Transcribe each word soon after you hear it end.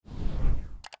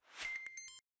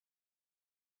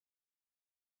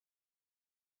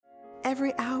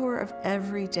every hour of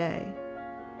every day,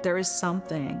 there is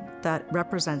something that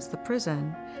represents the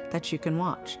prison that you can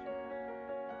watch.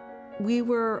 We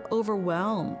were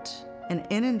overwhelmed and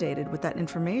inundated with that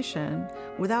information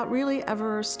without really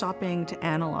ever stopping to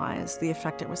analyze the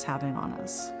effect it was having on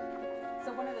us.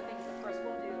 So one of the things, of course,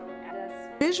 we'll do at this.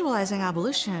 Visualizing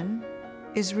abolition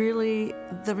is really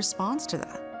the response to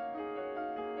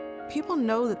that. People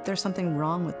know that there's something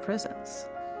wrong with prisons.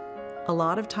 A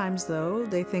lot of times, though,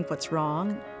 they think what's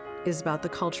wrong is about the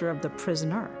culture of the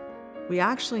prisoner. We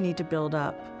actually need to build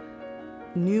up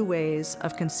new ways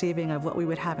of conceiving of what we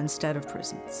would have instead of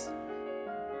prisons.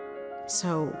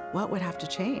 So what would have to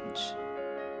change?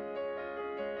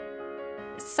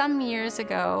 Some years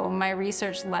ago, my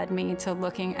research led me to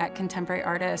looking at contemporary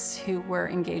artists who were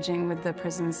engaging with the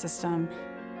prison system.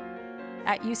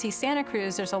 At UC Santa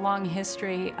Cruz, there's a long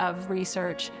history of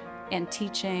research and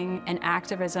teaching and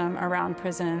activism around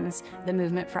prisons, the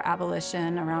movement for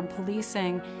abolition, around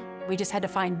policing. We just had to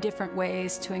find different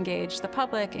ways to engage the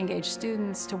public, engage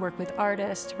students, to work with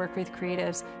artists, to work with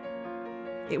creatives.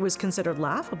 It was considered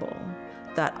laughable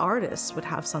that artists would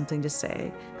have something to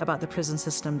say about the prison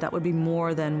system that would be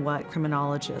more than what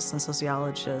criminologists and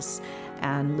sociologists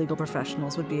and legal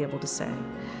professionals would be able to say.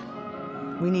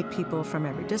 We need people from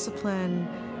every discipline,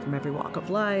 from every walk of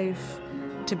life,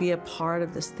 to be a part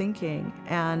of this thinking.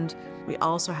 And we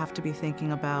also have to be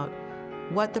thinking about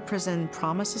what the prison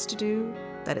promises to do,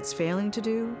 that it's failing to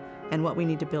do, and what we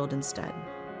need to build instead.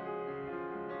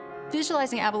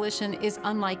 Visualizing abolition is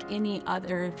unlike any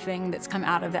other thing that's come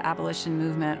out of the abolition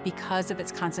movement because of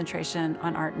its concentration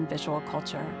on art and visual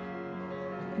culture.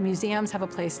 Museums have a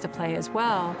place to play as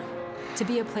well, to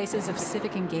be places of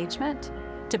civic engagement,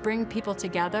 to bring people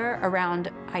together around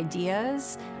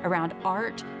ideas, around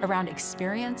art, around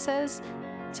experiences,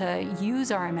 to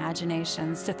use our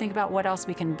imaginations, to think about what else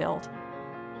we can build.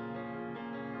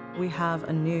 We have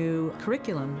a new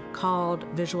curriculum called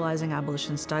Visualizing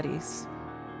Abolition Studies.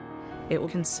 It will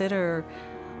consider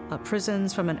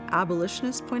prisons from an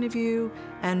abolitionist point of view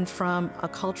and from a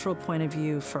cultural point of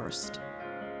view first.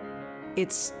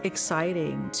 It's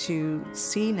exciting to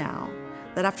see now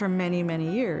that after many,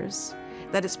 many years,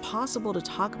 that it's possible to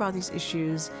talk about these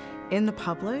issues in the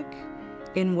public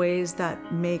in ways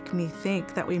that make me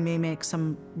think that we may make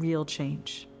some real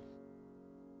change.